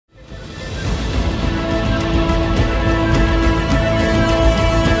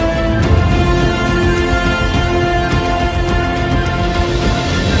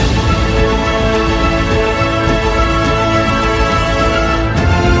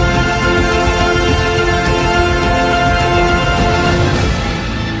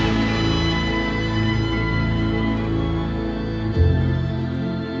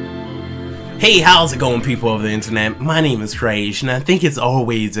Hey, how's it going, people of the internet? My name is Kraish, and I think it's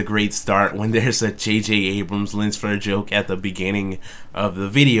always a great start when there's a J.J. Abrams lens flare joke at the beginning of the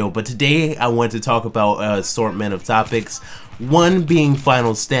video. But today I want to talk about an assortment of topics, one being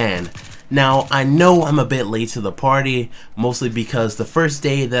Final Stand. Now, I know I'm a bit late to the party, mostly because the first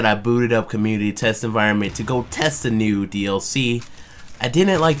day that I booted up Community Test Environment to go test the new DLC, I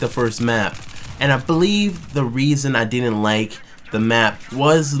didn't like the first map. And I believe the reason I didn't like the map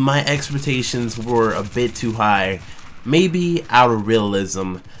was my expectations were a bit too high, maybe out of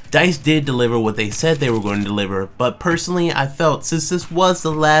realism. DICE did deliver what they said they were going to deliver, but personally I felt since this was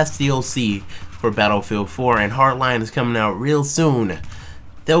the last DLC for Battlefield 4 and Hardline is coming out real soon,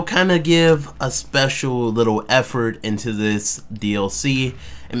 they'll kind of give a special little effort into this DLC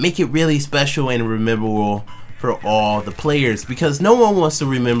and make it really special and memorable for all the players, because no one wants to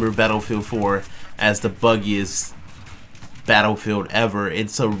remember Battlefield 4 as the buggiest Battlefield ever.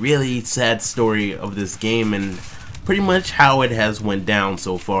 It's a really sad story of this game and pretty much how it has went down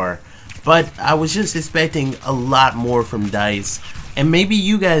so far. But I was just expecting a lot more from DICE, and maybe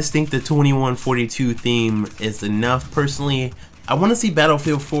you guys think the 2142 theme is enough. Personally, I want to see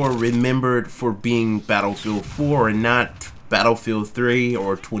Battlefield 4 remembered for being Battlefield 4 and not Battlefield 3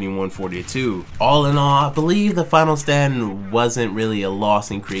 or 2142. All in all, I believe the Final Stand wasn't really a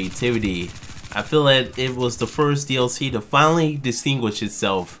loss in creativity. I feel that it was the first DLC to finally distinguish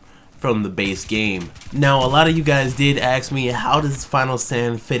itself from the base game. Now, a lot of you guys did ask me, how does Final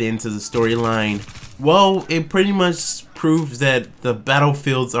Stand fit into the storyline? Well, it pretty much proves that the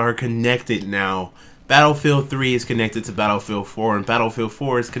battlefields are connected now. Battlefield 3 is connected to Battlefield 4, and Battlefield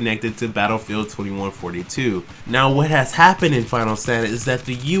 4 is connected to Battlefield 2142. Now, what has happened in Final Stand is that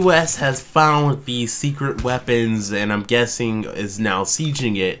the US has found these secret weapons, and I'm guessing is now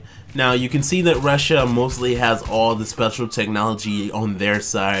sieging it. Now, you can see that Russia mostly has all the special technology on their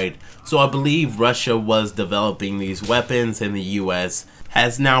side, so I believe Russia was developing these weapons and the US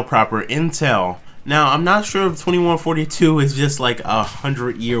has now proper intel. Now, I'm not sure if 2142 is just like a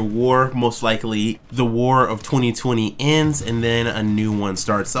 100-year war. Most likely the war of 2020 ends and then a new one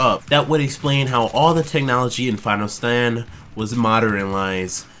starts up. That would explain how all the technology in Final Stand was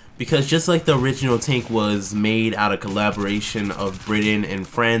modernized. Because just like the original tank was made out of collaboration of Britain and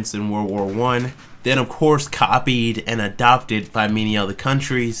France in World War I, then of course copied and adopted by many other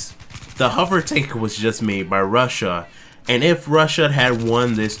countries, the hover tank was just made by Russia. And if Russia had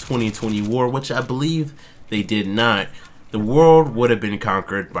won this 2020 war, which I believe they did not, the world would have been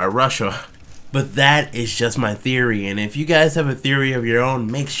conquered by Russia. But that is just my theory, and if you guys have a theory of your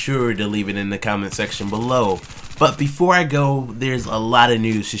own, make sure to leave it in the comment section below. But before I go, there's a lot of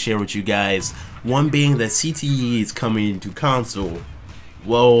news to share with you guys. One being that CTE is coming to console.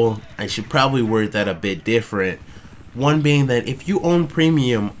 Well, I should probably word that a bit different. One being that if you own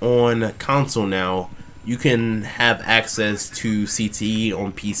premium on console now, you can have access to CTE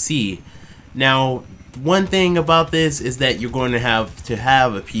on PC. Now, one thing about this is that you're going to have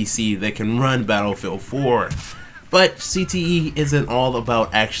a PC that can run Battlefield 4. But CTE isn't all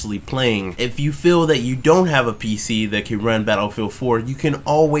about actually playing. If you feel that you don't have a PC that can run Battlefield 4, you can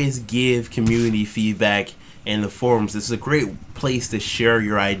always give community feedback in the forums. This is a great place to share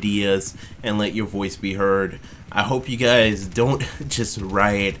your ideas and let your voice be heard. I hope you guys don't just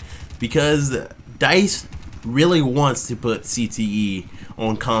riot, because DICE really wants to put CTE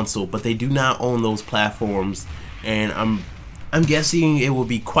on console, but they do not own those platforms, and I'm guessing it will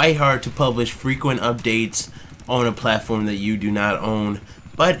be quite hard to publish frequent updates on a platform that you do not own.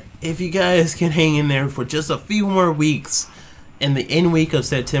 But if you guys can hang in there for just a few more weeks, in the end week of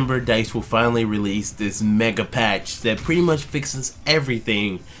September, DICE will finally release this mega patch that pretty much fixes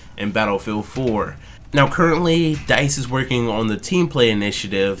everything in Battlefield 4. Now, currently DICE is working on the team play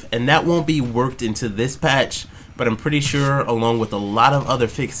initiative, and that won't be worked into this patch, but I'm pretty sure along with a lot of other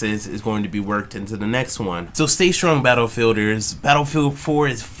fixes is going to be worked into the next one. So stay strong, Battlefielders. Battlefield 4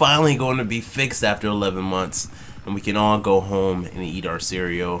 is finally going to be fixed after 11 months, and we can all go home and eat our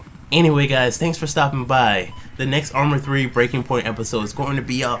cereal. Anyway guys, thanks for stopping by. The next Armored 3 Breaking Point episode is going to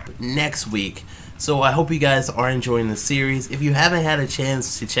be up next week, so I hope you guys are enjoying the series. If you haven't had a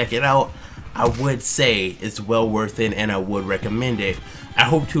chance to check it out, I would say it's well worth it, and I would recommend it. I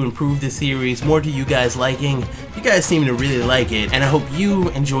hope to improve the series more to you guys liking. You guys seem to really like it, and I hope you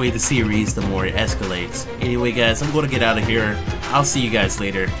enjoy the series the more it escalates. Anyway guys, I'm going to get out of here. I'll see you guys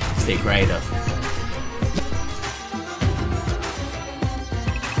later. Stay cried up.